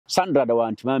Sandra da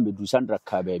want man be do Sandra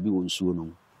ka baby won suo no.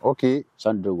 Okay.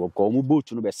 Sandra wo ko mu boat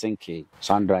no be sinke.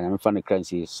 Sandra ya me fa ne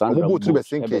crancy. Sandra boat no be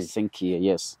sinke.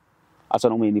 Yes. Asa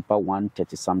no me nipa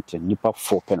 130 something. Nipa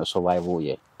 4 pen survival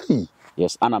ye.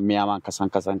 Yes, ana me ama kasa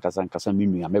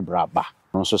minu ya me braba.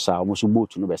 No so sa mo so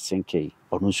boat no be sinke.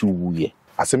 Ono so wuye.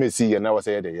 Asemesi ye na wo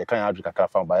say dey ye kan adru kakra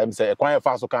fa ba. Em say e kwan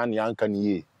fa so kan ne anka ne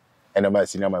ye. Ena ma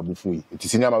sinema bufu yi. Ti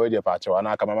sinema we dey pa chewa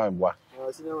na aka mama mboa.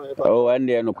 Oh, and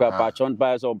then no kwa patchon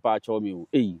pa so patcho mi.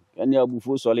 Ene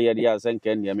abufu so le ye dey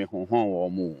asenke ne me honhon wo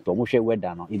mu. To mo hwe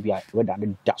weather no, e bia weather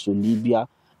ne da so Libya,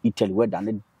 Italy weather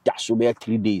ne da so be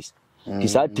 3 days.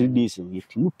 This 3 days in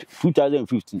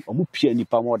 2015, omu pia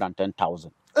nipa more than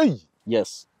 10,000.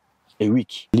 Yes, a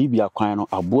week. Libya kwan no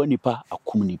abuo nipa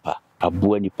akum nipa.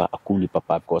 Abuo nipa akum nipa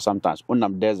because sometimes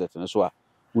onam desert no so a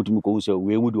mutumi ko say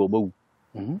we would obawu.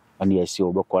 And yes, you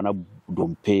be kwana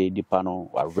dompe nipa no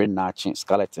wa rena chin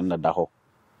skeleton na da ho.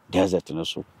 Desert no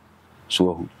so.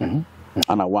 So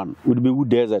ana one would be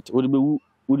desert, would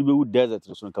be desert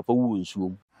so nka fa wu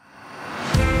nsuo.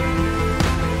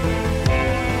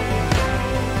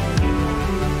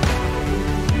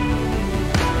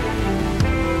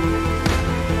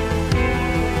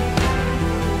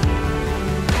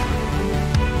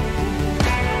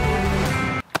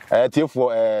 Tiefo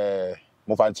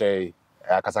mo fanche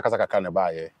akasa kaka ne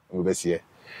ba ye we be sie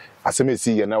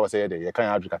asemesi ye na wo say dey ye kan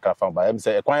adru kaka fa ba em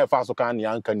say e kwan fa so kan ne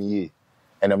anka ne ye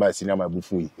ena ma sinema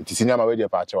bufu yi ti sinema we dey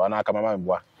pa chewa na aka mama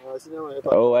mboa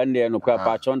oh and then no kwa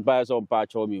patchon pa so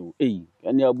patcho mi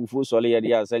ene abufu so le ye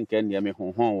dey asenke ne me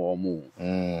honhon wo mu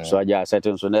so aja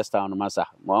setting so next time no masa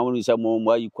mo amunu se mo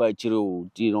ayi kwa chire o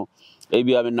ti no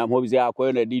ebi am na mo bi se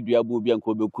akoyo na di dua bu bi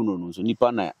anko be kuno no so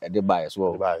nipa na e dey buy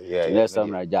so next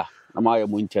time na ja na ma ye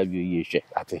mo interview ye hwe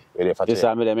ate we dey fati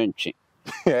esa me de mentwe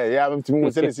ya am ti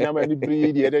mo se ne sinema ni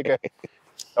bri di e dey ka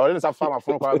o le sa farm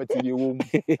afon kwa meti di wo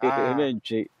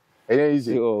mentwe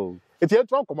easy eti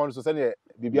eto command so se ne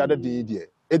bibia da di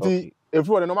eti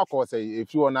efri wona no makọ say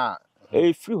efri wona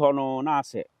efri ho no na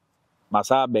ase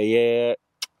masa be ye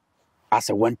as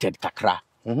a wanted kakra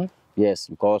yes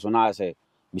because na ase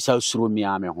bisa suro mi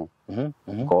ame ho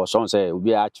because on say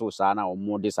obi a chu sa na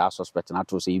omo de sa suspect na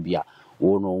to say bia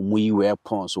wo no mu yi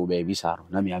weapon so be bi sa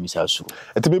na mi amisa suro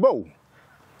eti be bawo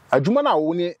adwuma na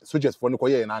wo ni soldiers for no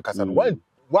koye na akasa no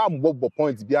wa mbobo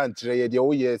point bia nkyere ye de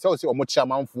wo ye say o say omo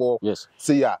chamanfo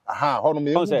say ya ho no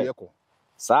me hu ye ko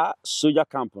sa soldier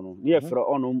camp no ni e fere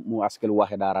onu mu asker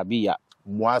wahida arabia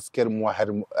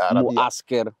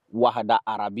wahada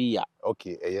arabia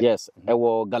okay yes e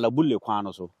wo galabule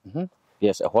kwano so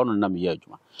yes e hono na me ye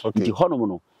adwuma nti hono mu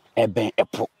no e ben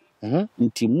epo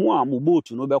nti mu a mu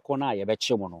boat no be ko na ye be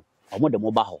che mu no omo de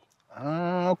mo ba ho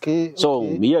okay so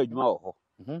me ye adwuma ho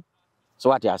so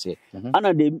what you say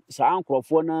ana de sa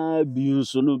ankrofo na bi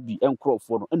nso no bi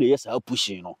enkrofo no na ye sa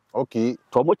pushing no okay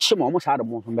to mo che mo sa de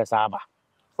mo be sa ba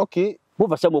okay mo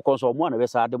fa se mo konso mo na be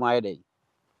sa de mo aye dey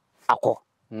akọ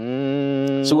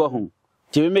so wa hu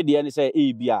ti me de ni say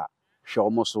e bia hwe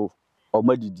omo so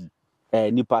omadidi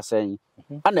nipa sen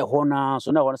ana ho na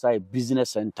so na ho na say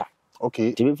business center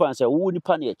okay ti me fa say wo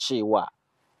nipa na e che wa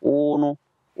wo no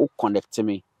wo connect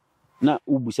me na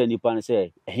ubusa nipa na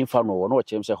say ehimfa no wo na o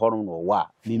chem say hono no wa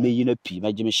me meyi na pi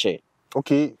ma gime share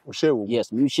okay o share wo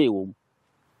yes me share wo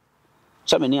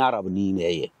so me ni arab ni na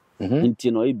ye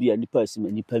nti no e bia nipa asima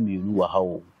nipa mienu wa ha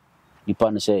wo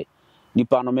nipa na say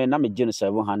nipa no me na me gine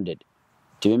 700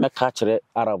 ti me ka kire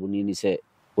arab ni say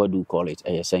what do you call it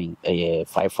saying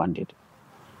 500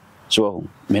 so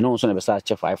me no so na be sa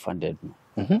che 500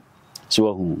 no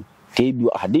so ke bi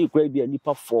ade kura bi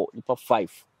nipa 4 nipa 5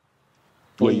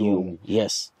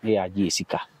 yes they are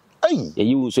Jessica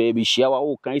you so e bi hia wa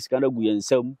wo kan sika na gu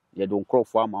yensam ye don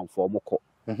crofo amanfo moko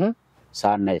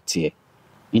sa na tie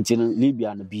into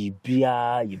Libyan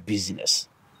bibia your business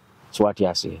so what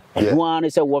you say and one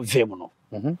say what vim no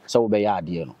so be ya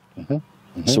ade no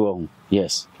so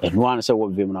yes and one say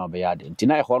what vim no be ya ade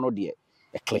ntina e ho no de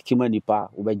e click manipa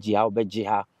wo be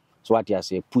ha so what you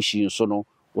say pushing so no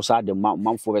wo sa de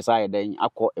manfo be sa ye den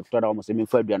akọ eftoda wo se me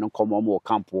fa aduane komo mo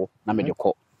campo na me de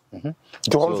kọ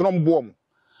to ho so no mbo mo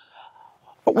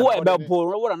wo e be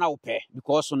bo wo na wo pe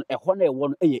because e ho na e wo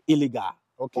no e illegal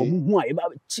okay omu a e ba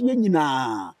tie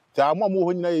nyina ta mo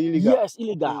ho nyina e illegal yes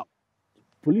illegal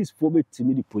police for me to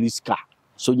me the police car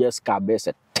so yes car be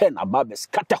say 10 above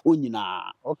scatter ho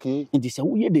nyina okay and say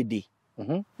wo ye dede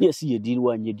yes ye di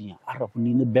wa nye di arab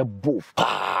ni ne be bo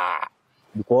pa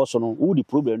because no who the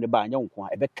problem ne ba anya nko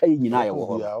a e be kai nyina ye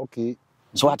wo yeah okay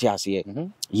so what you say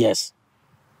yes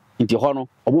nti ho no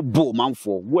obo bo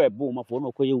manfo wo e bo manfo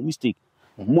no ko ye mistake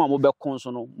mo a mo be kon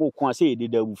so no mo kon say ye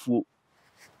deda bufuo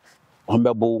on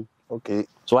be bo Okay.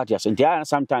 So what you say?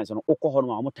 Sometimes no alcohol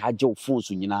no amo ta je phone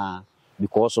so nyina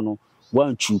because no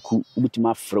one chuku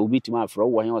ubitima fra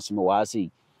wo han oseme wa say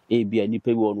e bia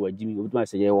nipa bi wo no wagimi ubitima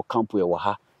say ye wo camp ye wo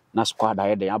ha na squad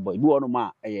aye den aboy bi wo no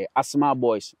ma asma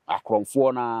boys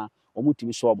akromfo na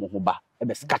omutimi so omo ho ba e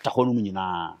be scatter ho no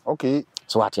nyina. Okay.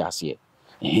 So what you say?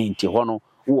 Nti ho no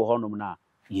wo ho no na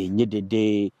ye nye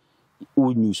dede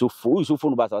unu so fo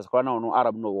no ba sa kwa na no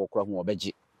arab no wo kra ho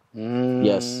obeje.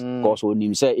 Yes, because when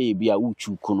him say e bia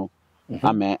uchu kuno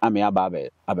ame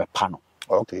abe pano.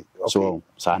 Okay. So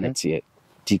sanete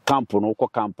ti camp no ko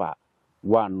campa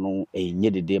one no e nye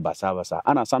de basa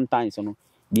ana sometimes no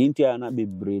the intia na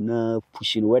bebre na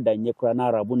pushing whether nye kra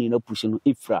na arabu ni na pushing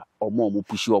ifra omo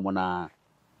pushi omo na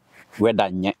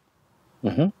whether nye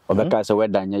obeka say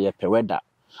whether nye ye pe whether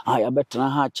ya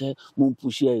betena ha che mu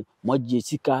pushi mo je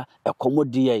sika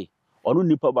ekomode ye onu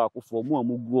nipa ba akofo mu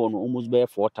amugu ono almost be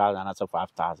 4,000 and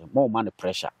 5,000 more man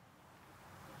pressure.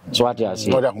 So what you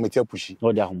say? No da humetia pushi.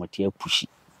 No da humetia pushi.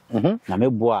 Na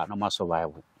meboa na ma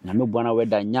survive. Na meboa na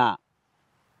weda nya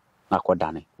na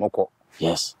kodane. Moko.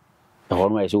 Yes. The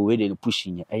one way so we dey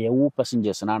pushing e wo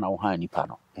passengers na wo ha nipa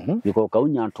no. Because ka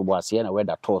unya ntobo ase na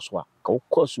weda toss wa. Ka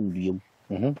ukosum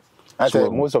biem. I say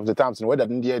most of the times weda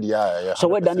ndie dia. So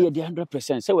weda na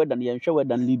 100%. Say weda na yenhwe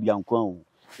weda Libyan kwan.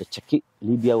 You check it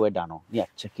Libya weather no. Yeah,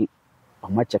 check it.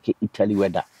 I'ma check it Italy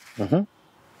weather.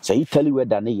 So Italy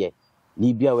weather ne ye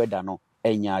Libya weather no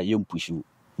enya yem pushu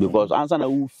because answer na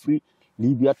wo free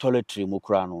Libya toiletry mo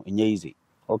kra no enya easy.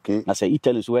 Okay. Na say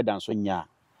Italy so weather so nya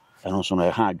eno so no e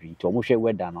ha adwi to mo hwe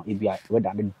weather no Libya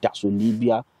weather ne da so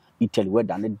Libya Italy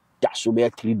weather ne da so be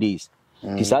 3 days.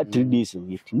 Kisa 3 days no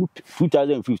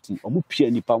 2015 omo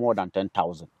pia nipa more than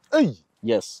 10,000. Hey.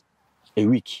 Yes. A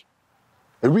week.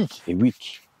 A week. A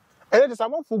week. And then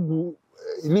some of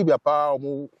Libya pa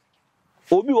omo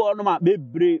obi wo no ma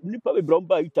bebre nipa bebre on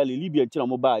ba Italy Libya nti na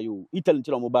mo ba yo Italy nti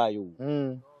na mo ba yo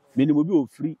meni mo bi o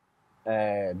free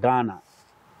Ghana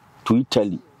to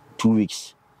Italy 2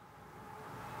 weeks.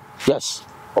 Yes.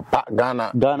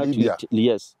 Ghana Libya.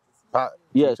 Yes.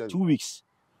 Yes, 2 weeks.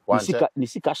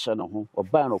 Nisika sha no ho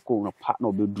oba na ko no pa na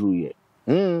obedru ye.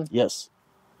 Yes.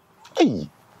 Hey.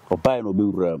 Oba na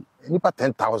obewura. Nipa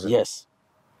 10,000. Yes.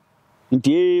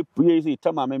 Nti e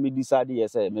tama me decide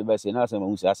yes me be say na say ma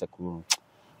hu say asekuru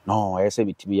no I say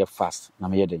bitimi ye fast na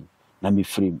me ye den na me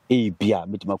frame bia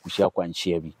bitimi akushi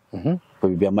akwanhia bi ko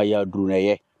bia ma ya duru na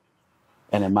ye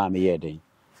ene ma me ye den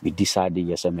me decide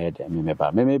yes me ye den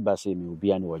me ba say me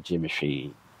obi ani oje me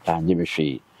hwe ya anye me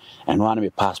hwe eno ana me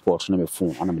passport na me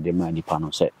phone ana me de ma nipa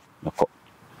no say me ko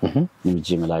me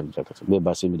je me live jacket me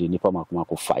ba say me de nipa makoma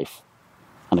ko 5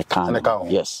 and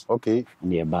can yes okay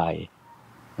nearby.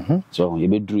 So you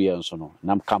be drew ye so no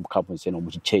nam camp say no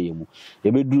mo chiche mu ye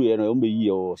be drew ye no be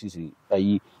yi o sisi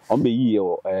ayi on be yi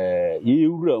o ye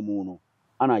wura mu no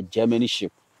ana Germany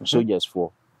ship soldiers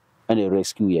for and a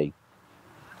rescue ye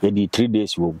di 3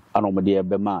 days wo ana mo de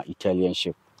be ma Italian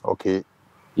ship. Okay.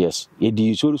 Yes ye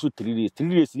di so 3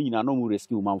 days ni na no mo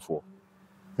rescue man for.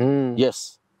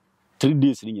 Yes 3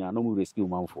 days ni na no mo rescue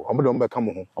man for. Omo de be ka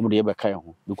mo ho omo de be ka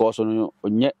ho because no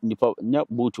nya nipa nya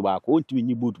boat ba ko ontimi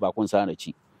nyi boat ba ko nsa na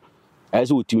chi as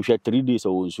we team 3 days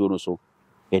or so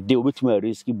a day we to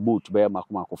rescue boat by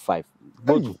Makumako 5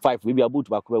 boat 5 maybe a boat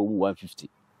back 150.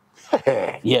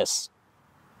 Yes.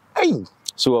 Hey.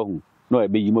 So no e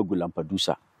be yimagu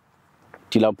Lampedusa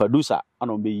ti Lampedusa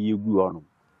ana be yigu ono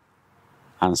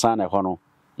ansa na ho no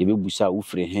ye be busa wo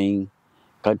free hen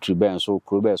country ben so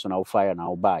kro be so na wo fire na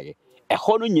wo baaye e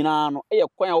ho no nyina no e ye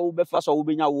kwan a wo be fa so wo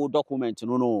benya wo document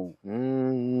no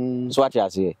so what you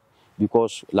say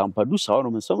because Lampedusa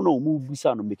ono some no mu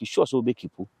busa no make sure so be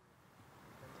keep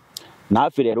na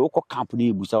afere wo ko camp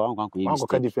ni busa wan kwan ko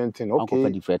ye different thing okay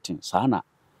different thing sana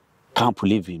camp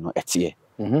living no etie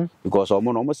because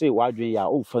omo say wadwen ya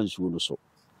o fansu no so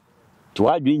to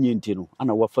wadwen nyenti no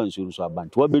ana wa fansu no so aban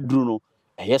to wabeduru no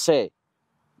ehye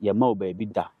ye ma obabi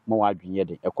da ma wadwen ye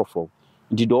de ekofo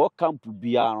ndi do camp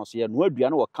bia no so ye no adua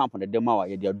no wo camp na de ma wa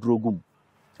ye de adrogum.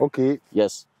 Okay.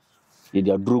 Yes ye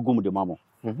de adrogum de mamo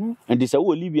and this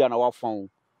wo Libya na wa fon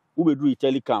wo beduru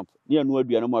Italy camp ne no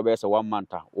adua no ma be say 1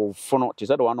 month o fono te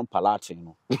say the one palatin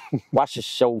no wa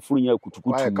hyehye wo furu nya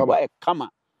kutukutu wa kama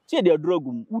say de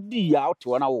adrogum udi ya ote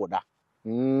wona woda.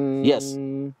 Yes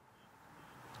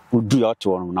udi ya ote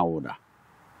wona woda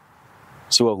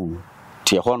si wa hu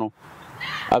te ho no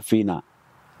afina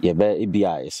ye be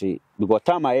bia say because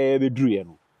time I be duru ye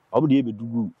no obo de be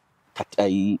dugu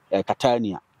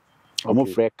Catania omo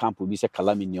free camp bi say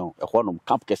Calaminion e ho no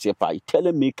camp kese pa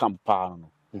Italian me camp pa no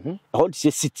e ho say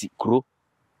city kro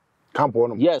camp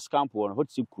one. Yes camp one ho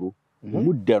say kro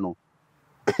mu de no.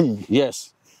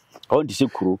 Yes On the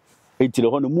secret, it's the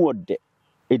honor more de.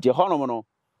 It's a honor,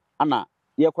 Anna,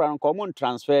 ye crown common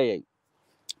transfer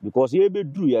because ye be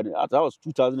drew that was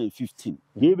 2015.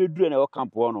 Ye be drew and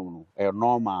camp one a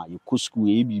normal, you could school,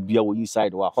 ye be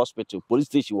inside or hospital, police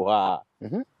station,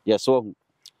 yes, so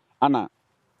Anna,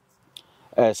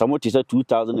 somewhat is a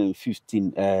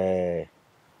 2015,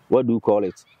 what do you call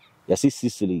it? Yes,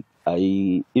 Sicily,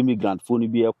 immigrant, phone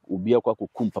be a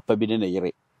kum papa be in a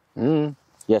year.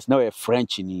 Yes, now a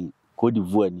French in Cote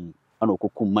d'Ivoire, and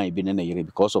Okokum might be in a year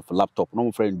because of laptop.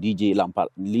 No friend DJ Lampard,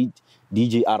 lead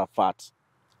DJ Arafat.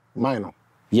 Minor.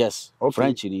 Yes, okay.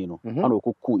 French in and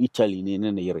Okoku Italy in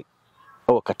a year.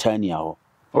 Oh, Catania.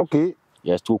 Okay.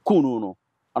 Yes, to Kuno,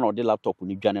 and the laptop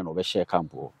in Ghana over share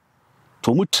campo.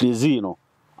 To Mutrezino,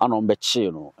 and on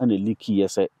Betchino, and a leaky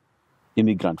yes,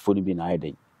 immigrant for the bin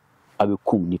hiding. I will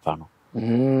cum nipano.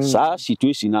 Sa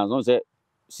situation as non say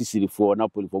Sicily for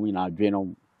Napoli for me now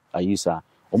drain I use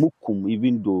omukum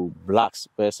even though blacks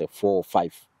per 4 or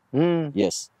 5.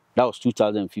 Yes, that was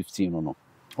 2015 or no.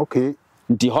 Okay.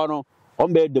 Nti hono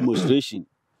on be demonstration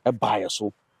a buy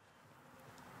so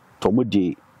to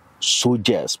de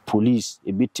soldiers, police,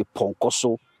 a bit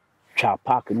ponkoso, twa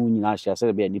park no nyina hia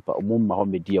say be nipa omumma ho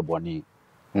medi ebone.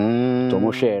 To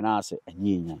mo hwe na ase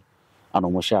anyenya. Ano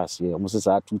mo hye ase mo se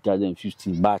sa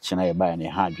 2015 batch na e buy na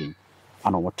ha dwen.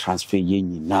 Ano mo transfer ye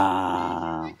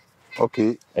nyina.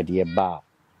 Okay. E de ba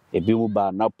e bi mu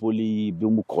ba Napoli, bi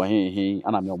mu ko hen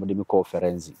ana me omode me ko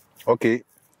Firenze. Okay.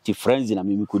 Ti Firenze na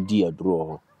me ko di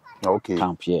aduro. Okay.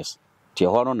 Camp yes. Ti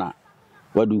ho no na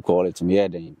what do you call it? Me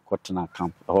then Kotana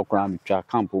camp. Ho kra me twa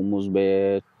camp almost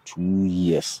be 2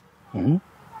 years.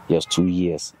 Yes, 2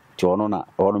 years. Ti ho no na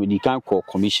ho no me di kan call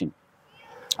commission.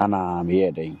 Ana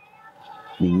me then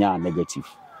minya negative.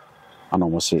 Ana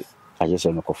mo say I just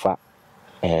say no kofa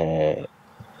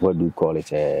what do you call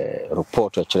it?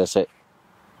 Report or say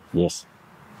yes.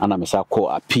 Ana me say call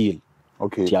appeal.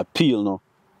 Okay. The appeal no.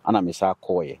 Ana me say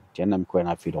call ye. The na me ko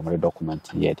na feed on the document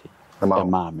here.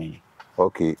 The me.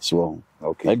 Okay. So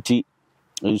okay. Anti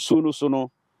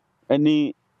so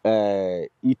any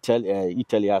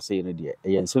Italy say no there.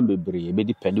 E ensem bebre e be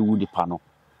depend who the panel.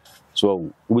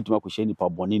 So we to makwhye nipa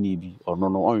bone ni bi ono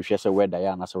no onhwe se weda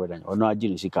ya na se weda ono agi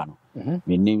ni sika no.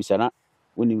 Me name se na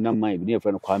woni na man bi ne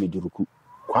fe no Kwame Duruku.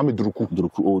 Kwame Duruku.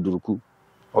 Duruku.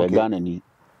 Okay. Ghana ni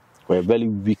we very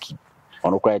wiki.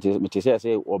 Ono quite me te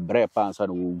say obre pa ansa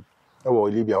no wo. E wo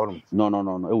Libya ono.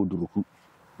 No. E wo Duruku.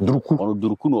 Duruku. Ono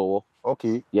Duruku no wo.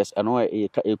 Okay. Yes, ano e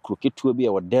kroketu bi e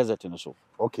wo desert no so.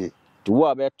 Okay. To wo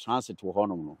about transit wo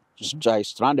hono no. Just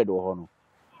stranded wo hono.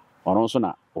 Ono so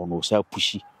na ono sa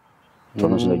pushi.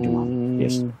 Tono so na djuma.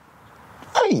 Yes.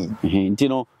 Hey. Nti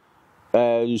no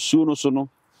nsuo so no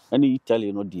ani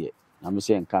Italy no de na me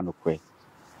say enka no kwe.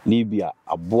 Libya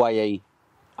aboa yai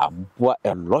aboa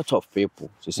a lot of people.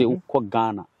 So say uko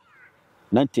Ghana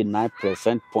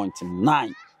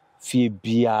 99.9 fie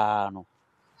bia no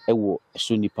ewo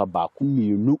so nipa ba ku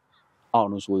mienu a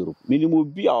ono so Europe.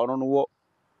 Minimum bia ono no wo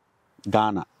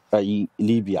Ghana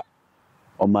Libya.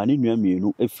 O mani nua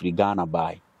mienu efiri Ghana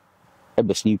bai.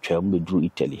 Ebesni twam bedru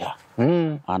Italy ha.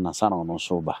 Ana sana ono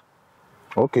so ba.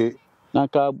 Okay.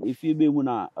 Naka if you be mu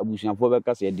na abusuafo be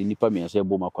ka se de nipa me se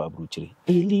bo makwa abruchire.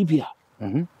 Libya.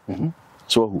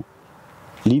 So who?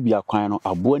 Libya kwan no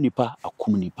aboa nipa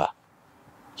akum nipa.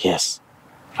 Yes.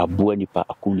 Aboa nipa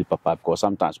akum nipa because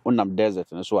sometimes onam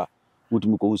desert no so a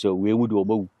mutumi ko se we mu de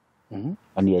obawu.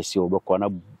 And yes you be ko na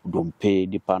dompe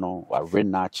nipa no wa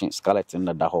rena chin skeleton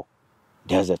na da ho.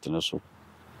 Desert no so.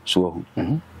 So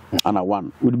who? Ana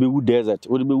one would be desert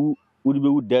would be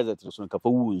desert so nka fa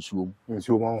wu nsuo.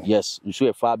 Yes, nsuo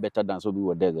e far better than so be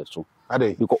wo desert so.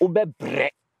 Ade Because obe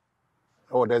bre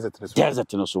oh desert no so.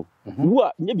 Desert no so. Wo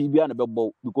a nya bibia na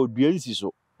bebo because duansi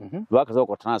so. Wa ka se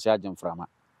ko trans ya gemframa.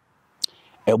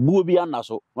 Ebuo bi ana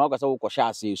so, wa ka se wo ko hya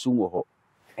ase esu wo ho.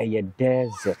 Eye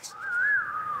desert.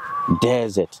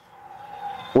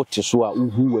 What is so a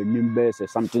uhu wanim be say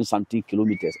something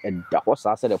kilometers e da ho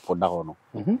sa se de poda ho no.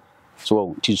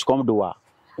 So tis come do a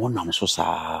onam so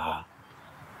sa.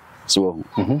 So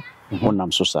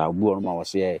onam so sa bu on ma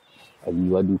was here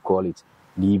what do you call it?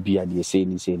 Libya they say.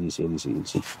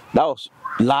 That was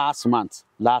last month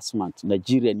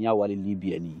Nigeria ni awale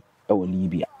Libya ni e wo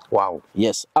Libya. Wow.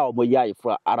 Yes, our boy ya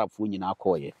for Arab fu nyina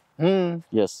akoye.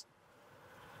 Yes.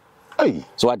 Hey.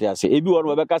 So what they say ebi won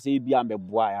we beka say ebi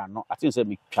ambeboa ya no I think say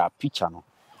me twa picture no.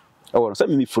 E won say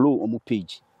me follow on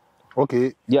page.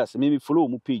 Okay. Yes, me follow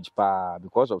on page pa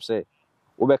because of say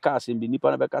obeka say bi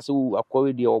nipa na beka say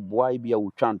akowe de oboa bi a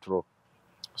wo twantro.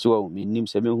 So me nim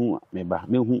say me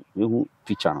hu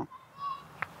picture no.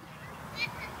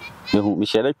 Me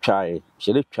share twa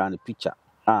the picture.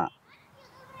 Ah,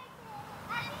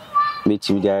 meet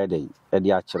me there day at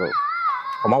the actual.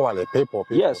 Omawale paper.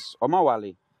 Yes,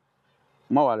 Omawale.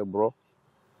 Omawale, bro.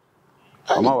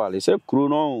 Omawale. Say,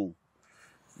 Kruno.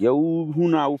 You who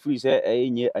now free say, a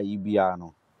year a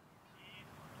Ibiano.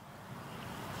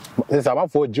 There's about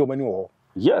 4 Germany.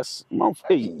 Yes, month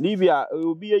 8. Libya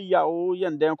will be a year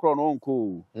and then crown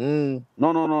uncle. No,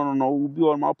 will be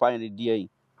on my pine a day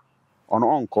on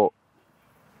uncle.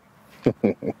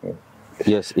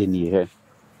 Yes, in here.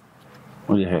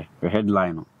 Only here, the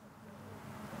headline.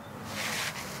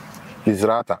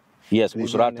 Misrata. Yes,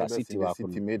 Misrata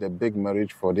City made a big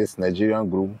marriage for this Nigerian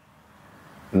groom,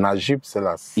 Najib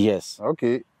Selas. Yes.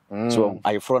 Okay. So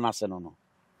I from us no.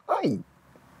 Aye.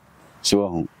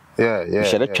 So yeah.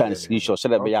 Share try screenshot so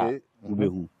that be ya ube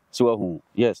hu. So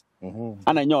yes.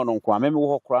 Ana nya ono kwa me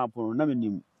wo kra mpo na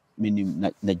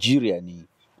menim Nigeria ni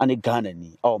ana Ghana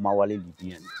ni o ma wale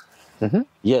Libyan.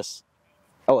 Yes.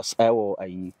 I was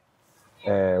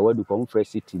what do you call fresh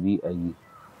city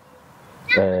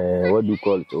what do you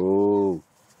call it? Oh,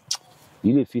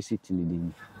 you need visit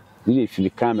in the you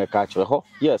need camera catch.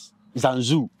 Yes,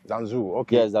 Zanzu,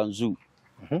 okay. Yes, Zanzu.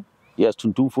 Yes,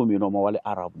 tuntum for me no more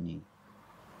Arab ni.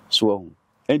 So,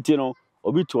 and you know,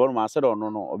 obi to all my said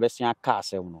no obesia car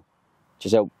se no. She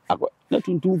said, na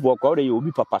tuntum for ko dey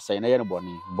obi papa say na ye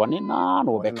boni na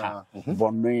no beka.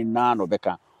 Boni na no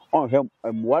beka. On him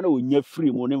one onya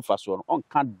free mo ne mfaso no on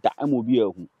ka da amobi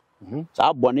ahu.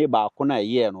 Sa boni ba ko na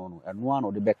ye no eno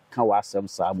ano de beka wa asem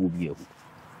sa amobi ahu.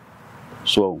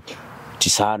 So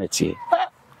tisanity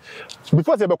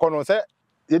before they be kono say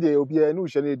ye dey obi enu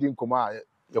hye na edi nkoma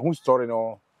ye hu story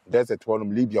no there's a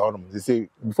one Libyan they say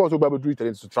before so baby do it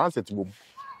to transit boom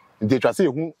they try say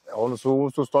hu on so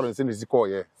story say this call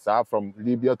ye sa from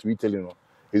Libya to Italy no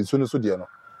enso so dey no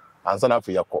ansa na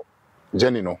afi yakọ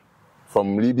journey no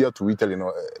from Libya to Italy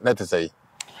no let us say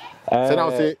now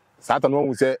say Satan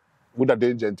one say would that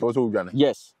danger and also we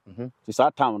yes it's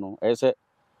that time no I say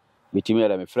betimi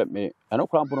era me frɛ me ɛno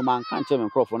kra mpo no man kan kyɛ me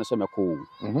nkrɔfo no sɛ me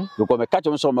kɔ because me ka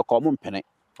kyɛ me sɛ me kɔ mo mpene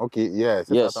okay yes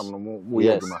yes that time no mo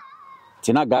yɛ duma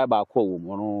tina guy ba kɔ wo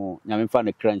mo no nyame fa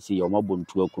ne currency yɛ o ma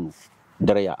bontu akunu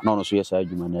dereya na no so yɛ sa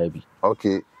adwuma na bi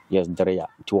okay yes dereya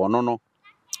ti wono no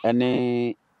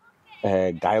ɛne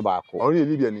guy ba kɔ ɔno yɛ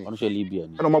Libyan ni ɔno so yɛ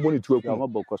Libyan ni ɛna ma boni tu akunu ya ma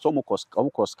bɔ kɔ so mo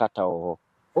kɔ scatter wɔ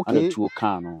okay ana tuo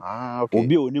kan no okay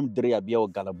obi onim dereya bia o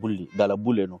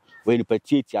galabule no we ni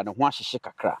patieti ana ho ahyehye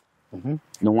kakra ne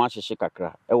ho ahyehye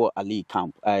kakra ɛwɔ Ali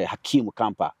camp Hakim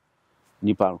campa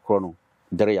nipa krono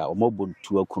dereya o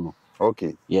mabontu akuno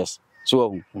okay yes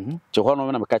so che ho no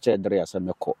na me ka che dereya sɛ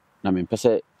mekɔ na me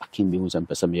mpɛsɛ Hakim bi hu sɛ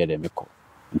mpɛsɛ me yɛ de mekɔ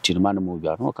ntinima no mo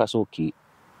bia no ka sɛ okay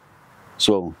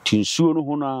so tinsuo no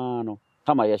ho na no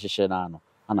kama yɛ hyehyɛ na no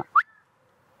ana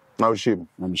na o shame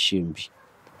na me shame bi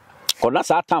kɔna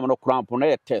saa tam no krampo na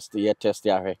yɛ test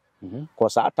ahwɛ kɔ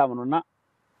saa tam no na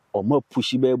o ma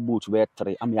pushi be boot be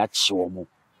 3 am ya kye wo mo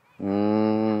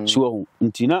so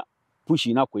ntina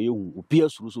pushi na kɔ yehu obi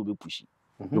asuru so be pushi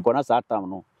because na saa tam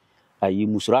no ayi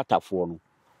musurata fo no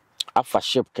afa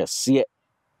ship kɛse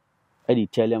e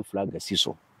Italian flag asi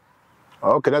so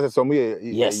okay that's some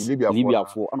Libya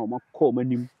fo ana o ma kɔ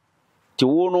manim ti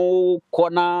wo no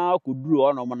kɔ na kuduru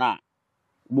ono mo na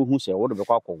bohu sɛ wo de be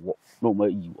kɔ akɔwɔ na o ma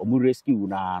yi o mu rescue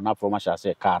na from asha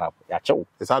sɛ car ya kyew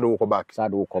side wo back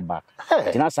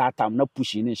tina saa tam na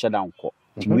pushi ni hyɛ dan kɔ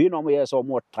ti we no mo yɛ sɛ o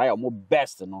mo try o mo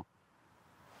best no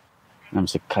na me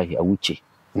sɛ kai awuche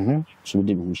so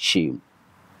de me shame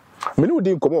me no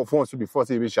din come on phone so before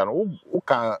say be sha no wo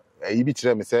kan yi bi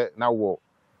kire me say na wo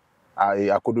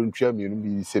akodontwa me no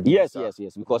bi say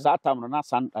yes because that time no na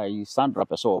Sandra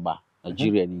person oba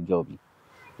Nigeria ni girl bi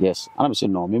yes ana me say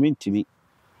no me ntimi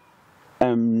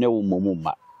ne wo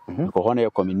momuma because hono e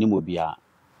come ni mo bia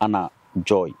ana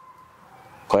joy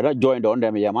ko da joy don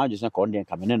dem ya ma just na ko den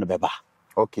ka me no beba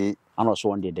okay ana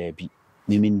so on dey there bi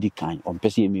me ndi kan on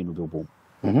pese me no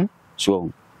bebom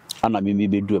so ana me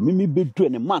bedu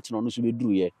ne mat no so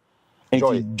beduru ye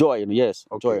joy no yes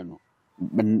okay. Joy no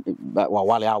wa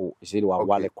wale awo say wa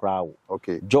wale crowd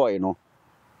okay joy no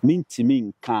mintimi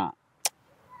nka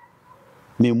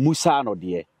me musa no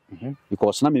de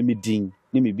because na me din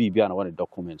ni me bibia na one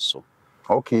documents so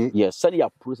okay yes say ya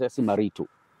process marito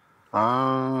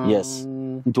yes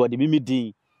into de me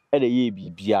din e de ye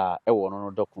bibia e wo no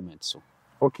documents so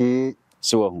okay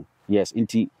so yes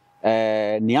inti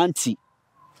ni anti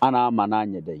ana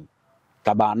mananye den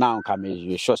kaba now ka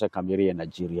me sure say Cameroon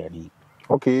Nigeria ni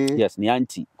okay yes ni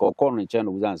anti ko no che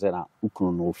no uzan say na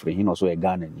ukunu no free he no so e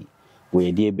Ghana ni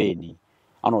we dey be ni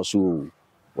ana so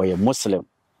we Muslim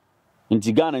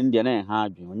nti Ghana India na ha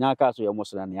adwen onya ka so ye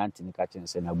Muslim na yanti ni ka chen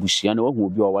se na busia na wahu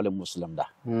obi o wale Muslim da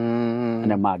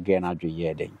na ma Ghana adwen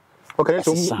ye den okay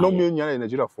so no me nya na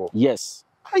Nigeria for yes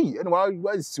ai and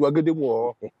why si wagede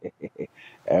mo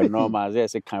normal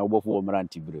say kan obofo o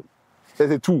mranti brem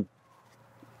there's a two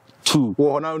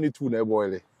wo na only two na boy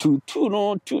le two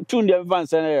no two ndi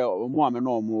advance na mo ame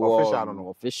no mo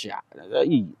official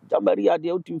jamari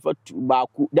ade utim fa two ba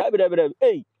ku da bi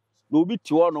eh no obi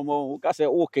ti wo no mo ka say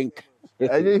wo kenk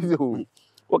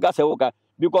wo ka say wo ka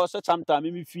because sometimes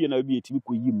me fie na obi etimi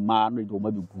ko yi ma no do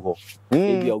ma be gu ho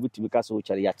e bia obi timi ka say wo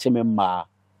chare ya cheme ma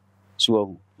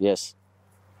so yes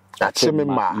ya cheme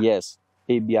ma yes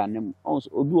e bia nem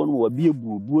obi wo no wa bia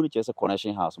bu no chese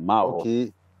connection house ma ho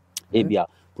okay e bia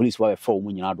police wa for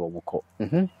mu nyina do mo ko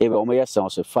e bia o mo yes so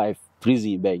 5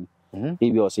 prison ben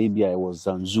e bia o say bia was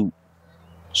Zanzu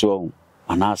so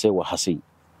ana say wa hasi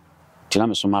tina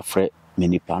me so ma frɛ me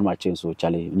nipa no ma chen so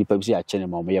chale nipa bi say a chen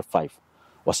ma o mo ye 5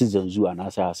 wasi Zanzu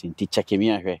ana say hasi nti check me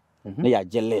ahwɛ na ya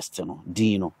je list no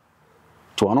din no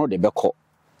to ono de beko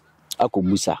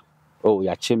akobusa oh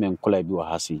ya che me nkola bi wa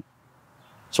hasi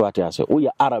so ati ase oh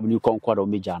ya Arab ni konkwada o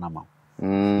meja na ma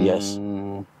yes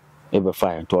ebe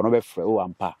fine to ono be frɛ o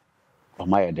ampa o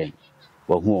ma ye den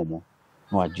wa hu omo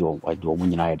na waje omo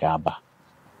nyina ye den aba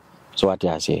so ati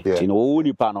ase ti no wo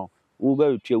nipa no wo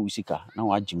be twa usika na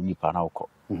waje nipa na ukọ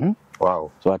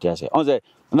wow so ati ase on say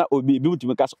na obi bi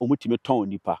mutimi ka omo timi ton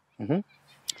nipa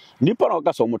nipa na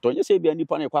ka so omo ton ye se bia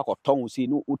nipa na kwa akoton si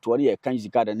no uto ne ye kan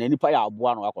sika da na nipa ya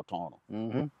aboa no akoton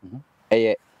no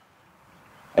eye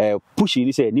pushi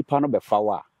ni say nipa no be fa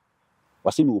wa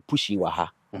wase mi wo pushi wa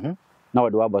ha na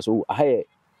wode wa ba so aha ye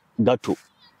gato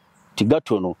ti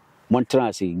gato no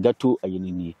montra say gato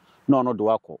ayinini na ono do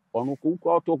akọ ono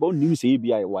kunkwa to ko nim say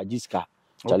bia wa jiska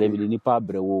chale bi nipa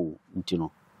brewo nti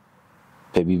no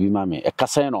pe bibi ma me e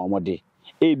kasan na omode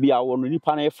e bia wo no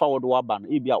nipa na e fa wode wa ba no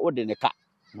e bia wode ne ka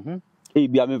e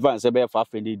bia me van se be fa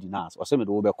fende dinas o se me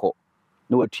do wo be ko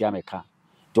na watua me ka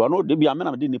to ono de bia me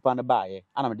na me de nipa na ba ye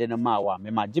ana me de ne ma wa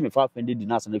me ma je me fa fende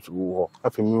dinas na firi wo ho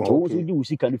afemi ho to wo so di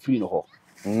usika na firi no ho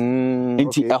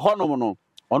nti e ho no no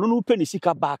ono no pe ni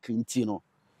sika back nti no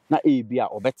na e bia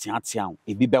obeteatea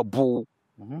e bi bebo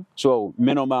so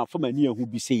me no ma fa mani ehu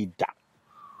bi sei da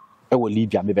e wo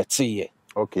Libya me beteye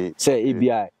okay say e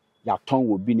bia ya ton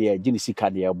wo bi na ya gini sika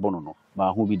na ya bono no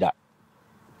ma hu bi da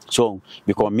so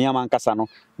because me amankasa no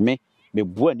me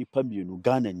bua nipa mienu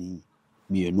Ghana ni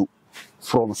mienu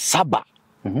from Saba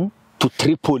to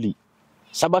Tripoli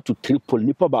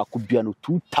nipa ba ku bia no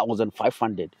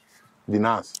 2500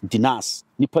 dinars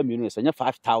nipa mienu say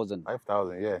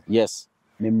 5000 yeah yes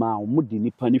me ma omo di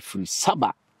nipa ni free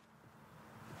Saba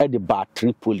e de ba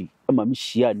Tripoli e ma me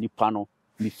hia nipa no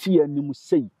me fie anim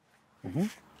sei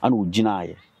ana ogina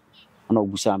aye ana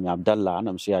ogusa me Abdallah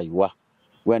ana me say ayiwa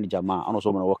when jama ana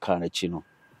so mo na waka na chi no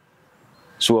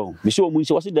so me say omu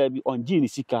nse wase da bi on gini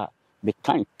sika me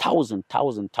kan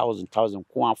 1000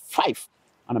 kwa 5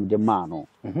 ana me de ma no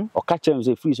o ka chem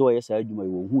say free so yes adwuma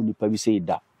wo hu nipa bi sei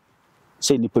da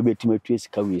say nipa bi timatu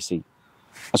sika we sei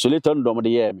so later no do mo de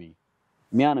ye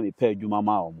me ana me pa adwuma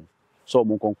ma o mu so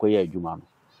mo konko ye adwuma no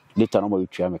later no mo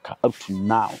tua me ka up to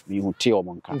now me hu te o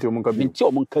mo nka nti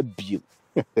o mo nka bi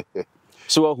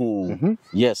so hu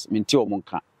yes me nti o mo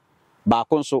nka ba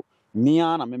konso me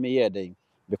ana me ye den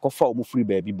be kofa o mo free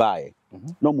baby baaye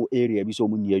no mo area bi so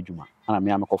mo ni adwuma ana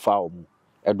me am kofa o mo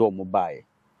edo mo baaye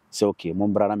say okay mo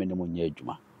mbra na me ne mo nya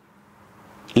adwuma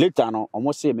later no o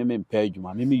mo say me mpa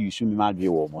adwuma me yusu me madwe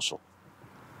wo mo so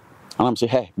ana me say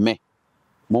hey me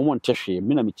mo mo ntehwe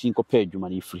me na me tin kopa adwuma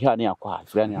na ifiri ha ne akwa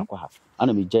ha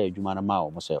ana me gya adwuma na ma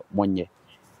o mo say mo nye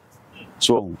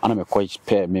so ana me ko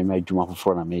pe me adwuma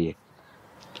foforo na me ye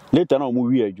later no mo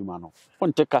wi adwuma no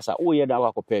on te kasa o ye da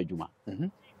akwa adwuma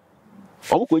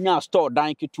omo ko nya store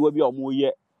dan ketewa bi omo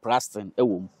ye plastin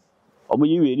ewom omo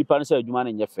yi we nipa no say adwuma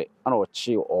na nyefe ana o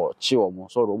chi omo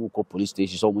so omo ko police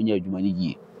station so omo nya adwuma ni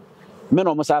yie me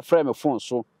no omo sa frɛ me phone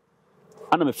so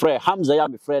ana me frɛ Hamza ya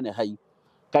me frɛ ne hayi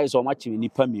kai so omo chi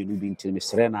nipa mienu bi nti me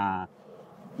srɛ na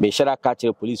me shara ka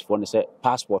che police phone say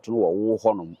passport no wo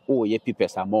ho no o ye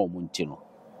papers ama omo nti no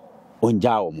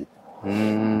onja omo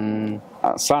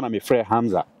sana me frɛ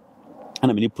Hamza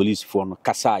ana me ni police phone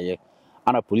kasa ye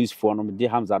ana police phone no de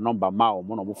Hamza number ma o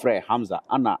mo no mo frɛ Hamza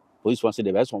ana police phone say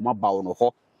de be so ma ba wo no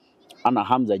ho ana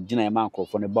Hamza gina e ma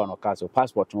nkofo ne ba no ka so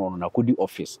passport no na kodi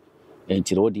office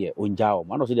enti ro de onja o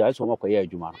ana so de so ma koye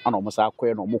adwuma no ana mo sa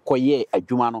koye no mo koye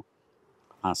adwuma no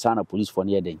ansa na police phone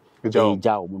ye den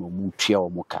ja o mo no mo tua o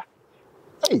mo ka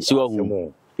si wa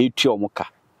hu e tua o mo ka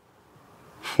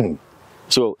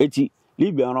so eti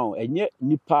Libyan no enye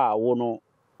nipa a wo no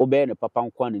obe ne papa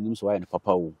nkwa na nim so wa ne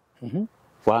papa wo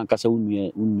for ankasa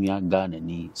unnua Ghana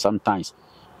ni sometimes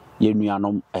ye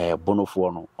nuanom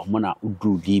bonofo no omona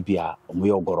udru Libya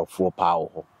omoye ogorofo pa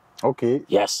ho. Okay.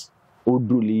 Yes,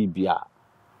 udru Libya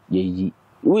ye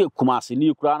we Kumasi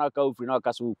ni kura na ka ofri na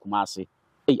ka so Kumasi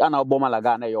ana oboma la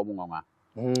Ghana ye omonwa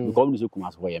because we say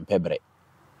Kumasi for yempebre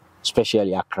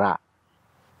especially Accra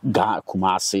ga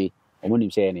Kumasi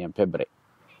omoni say na yempebre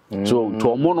so to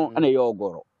omono ana ye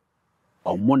ogoro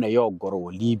omona ye ogoro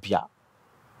wo Libya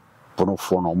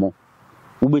bonofo no mo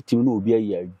ubetimi na obi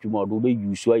ayi adwuma do be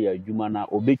yusu ayi adwuma na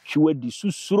obetwiwa di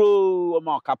susuro o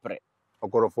ma kapre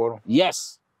Okorofo.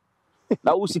 yes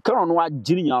na usika no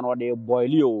agiri nya no de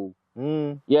boil o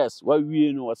yes wa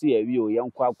wie no wase ya wie o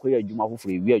yankwa akoya adwuma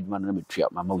foforo wie adwuma na metua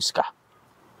mama usika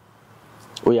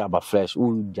o ya ba fresh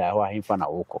u ja ho ahemfa na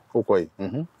woko Okoi.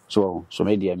 so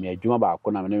me dia me adwuma ba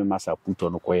ko na me masa puto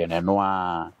no koye na no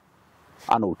a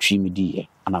ana otwi mi di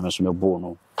ana me so me bo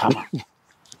no kama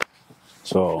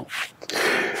so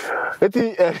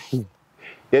Eti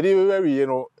yedi we you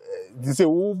know they say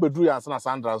who bedru ya na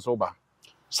Sandra so ba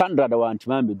Sandra da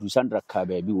wantima bedu Sandra ka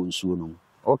ba bi wonsuo no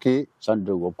okay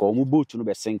Sandra wo ko mu boat no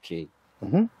be senke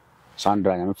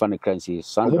Sandra ya me fa ne kransi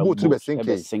Sandra boat no be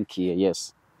senke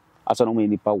yes asa no me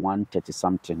nipa 130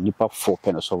 something nipa 4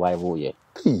 pen survival ye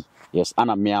yes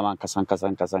ana me ama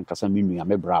kasa minu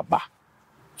me braba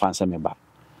fansa me ba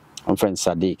on friend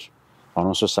Sadiq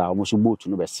ono so sa mo so boat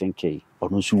no be senke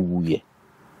ono so wuye.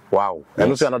 Wow. Yes.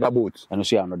 And also another boat. And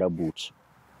also another boat.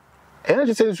 And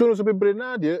she said so be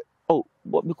Brenad. Oh,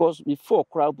 but because before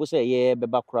crowd was say yeah,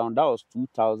 background that was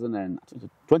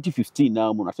 2015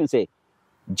 now. I think say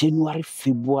January,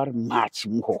 February, March.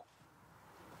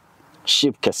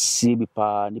 Ship can see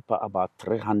nipa about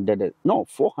 400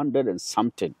 and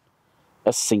something.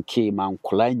 A sinking man,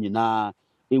 Kulina,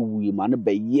 a woman,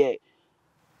 be ye.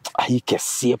 I can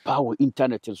see power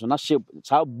internet so na ship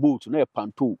how boat no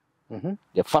panto.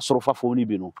 The first of for ni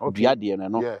bi no biade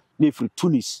no na free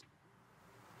Tunis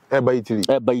by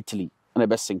Italy and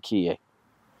be sinke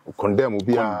condemn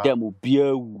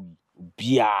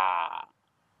bia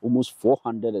almost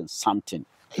 400 and something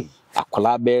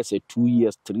akola be say 2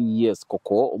 years 3 years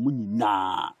koko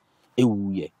omunyina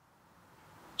ewuye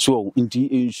so inti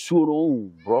ensuo no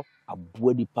bro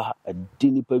aboa dipa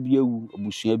adinipa bi ewu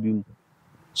abusua bi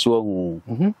so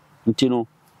inti no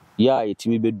ya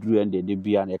etimi bedru ende de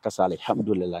bia na yakasa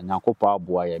alhamdulillah nyakopa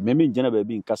aboa ya me njena ba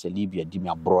bi nkasa Libya di me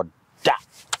abroad da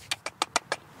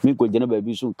me ko njena ba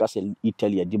bi so nkasa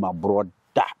Italy di me abroad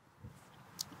da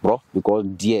bro because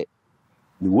there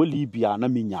me wo Libya na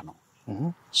me nya no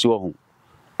so ho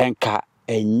enka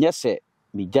enye se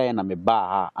me gya na me ba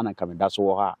ha ana ka me da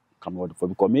so ha ka me for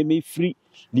because me free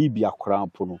Libya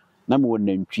krampo no na me won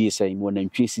nantwie sai me won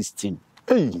nantwie 16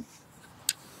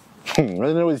 I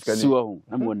know it's going to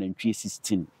I'm on nantwie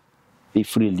 16 be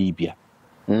free Libya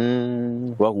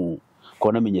wa hu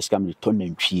ko na me nyeska me ton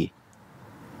nantwie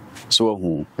so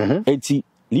hu enti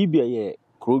Libya ye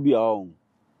krobia on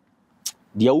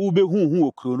dia wo be hu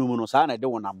okro no mu no sa na de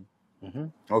wonam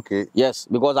okay yes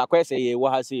because akwa say ye wa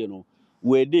ha say no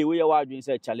we dey we wa adwin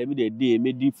say chale me dey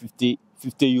me di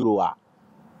 50 euro a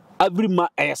every ma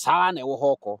sa na wo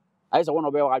hoko I say one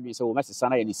of wa adwin say wo message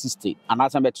sana ye 60 and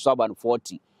asa bet so about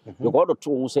 40 because the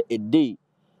two say a day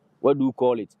what do you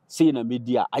call it say na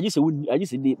media I just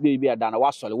say baby ada na wa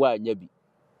sole wa anya bi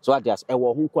so at as e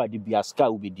wo hu kwa di bia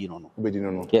ska ubedi no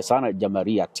yes ana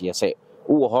jamaria tie say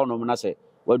wo ho no na say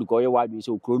what do call you wa adwin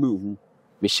say okro no hu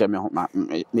me hye me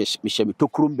me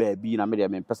tokrum ba bi na me de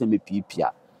me pese me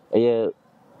pipia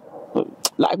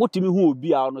like what me hu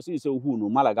obi a no say hu no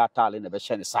malaga tale na be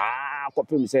hye ne sa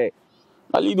kopem say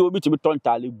na libi obi timi ton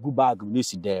tale gu bag me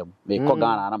si dem me ko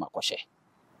Ghana na makohye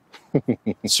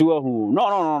sure who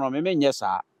no me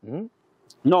nyesa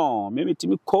no me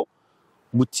timi ko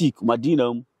boutique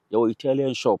Madina your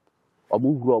Italian shop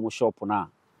omo shop na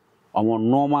omo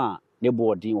normal ne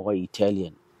boarding ho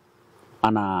Italian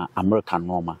ana American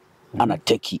normal ana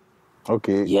Turkey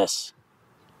okay yes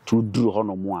to do ho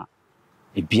no mo a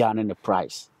e bia ne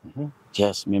price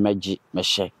yes me meji me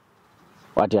she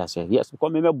what I say yes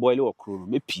because me boil okro no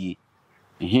me pie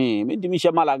me dimi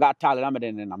she malaga tale na me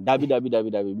den nam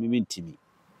dabi me ntimi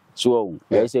so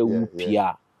I say who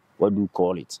pia what do you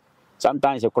call it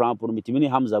sometimes a crown for me timi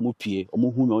Hamza mu pie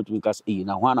omo hu me want because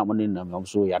na ho na mo ne nam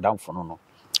so ya damfo no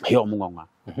he omo nwa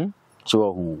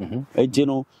so hu enti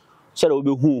no se do be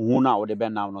hu na wo de be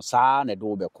nam no sa na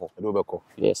do be ko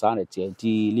yes sa na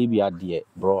ti Libya de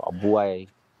bro aboa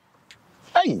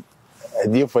ai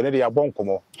die for ne de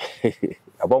abonkomo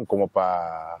abonkomo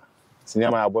pa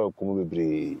sinema aboy komo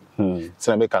bebre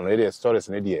sina me kan no de stories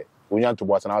ne de onya to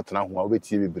boata na atena ho a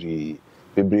obeti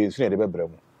bebre nso ne de bebre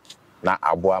mu na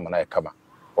aboa mana kama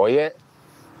oye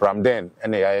from then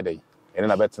ene ya dey ene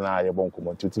na betena ya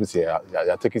bonkomo tutu say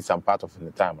ya taking some part of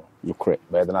the time you correct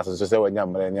but then as so say wanya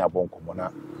mra ni abonkomo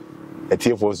na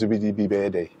etiefo so bi be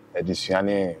dey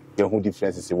adisuane ye hu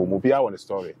differences wo mo bia won the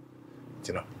story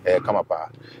you know come pa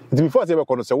it before say be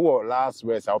kono say wo last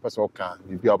words a person kan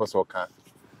bibia person kan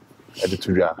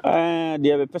editudwa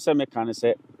dey be person me kan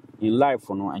say in life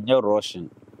no anya rushing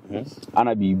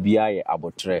ana bibia ye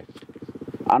abotre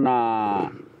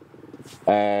ana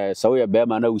so we be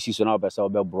ma na wusi so na obesa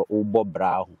obebro ubo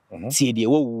bra ho tie de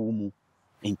wo mu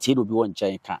entie do bi won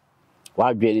chan ka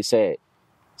wa dwe ni say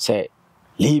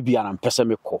Libyan and pesa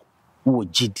me ko wo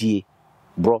gidie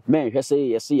bro men hwe say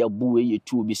yes ya bu we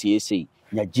yetu bi say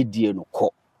nya gidie no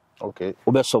ko okay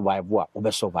obe survive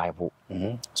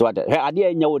so ade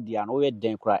anya wo dia no we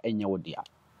den kra anya wo dia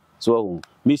so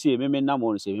me say me na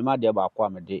mo say me ma de ba kwa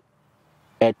me de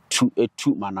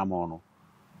etu manamo no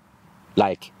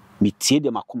like me tie de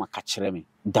makoma ka kire me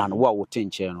dan wo a wo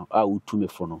tenche no a wo tu me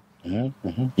fo no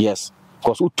yes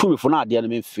because wo tu me fo na ade na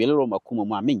me feel ro makoma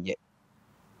mu a me nye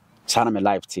sana me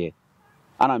life tie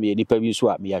ana me nipa bi so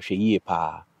a me ahwe yie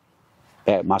pa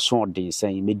maso de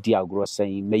sen me di agro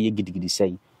sen me ye gidigidi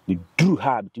sen me duru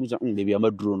ha bitimi so baby am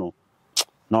duru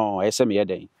no ese me ye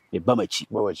den me ba machi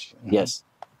yes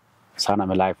sana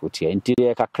me life tie nti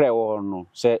de ka kra wo no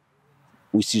se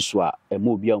usi so a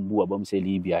mo bia mbu abam se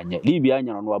Libyan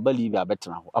no aba Libya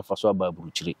betena ho afa so aba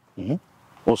buruchire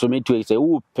so me to say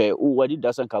wo pe wo wadi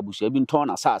dasan ka busu bi nton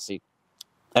na sase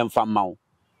emfa mawo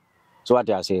so what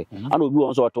I say and obi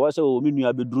won so to say o me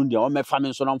nua beduru ndia o me fa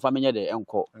me so na mfa me nye de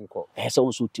enko say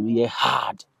won so timi ye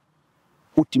hard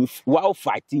utimi wow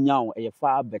fight nyawo e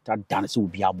far better than say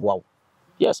obi aboa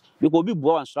yes because obi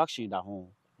boa instruction da ho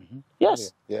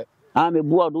yes yeah me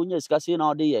boa do nya sika say na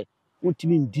o de ye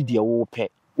utimi ndidi e wo pe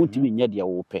utimi nya de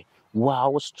wo pe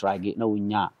wow strike na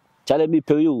onya chale me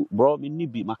pe you bro me ni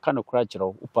bi maka no kra kire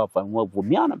wo papa nwa bo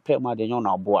me ana pe ma de nyo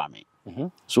na aboa me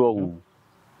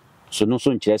so no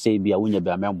so nkyere say bia wonya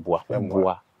bia memboa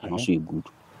no so e good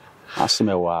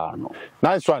asemewa no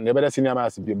nice one e better senior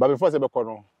mass bi but before say be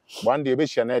kono one day be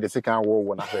share na the second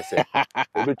wo na say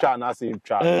obi twa na say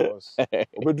twa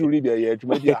obi do Libya ye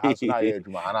adwuma bi ha so na ye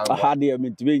adwuma ana ha de me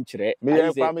ntime nkyere me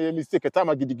ye fa me mistake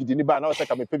tama gidigidi ni ba na o say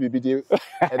ka me pe bibi e de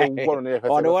wo no ye fa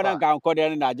o de wona kan ko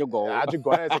de na ajugo na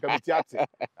say ka me tiate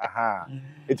aha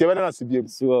eti better na sibiem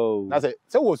so na say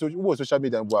wo social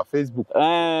media bo Facebook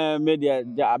media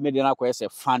na ko say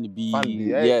fan bi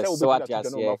yes so what you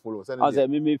say I say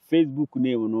me Facebook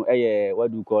name no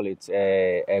what do you call it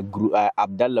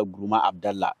Abdallah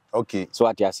okay so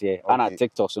what you say ana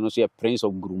TikTok so no say Prince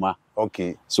of Gruma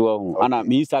okay so ana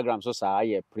me Instagram so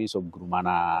say Prince of Gruma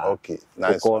na okay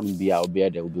nice ko on bia obi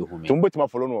there obi hu me tumbo tima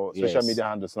follow no social media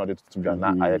handles na de tutubia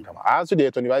na ayekama also the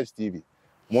 25 TV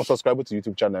mo subscribe to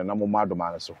YouTube channel na mo mado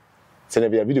man so se na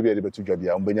bia video bia de betudwa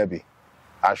bia ombenya bi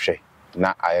ahwe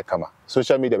na ayekama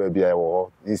social media bia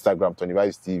wo Instagram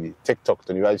 25 TV TikTok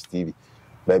 25 TV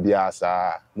bia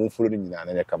asa mo follow ni nyina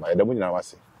na ayekama e da mo nyina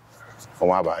wase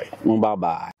bye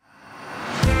bye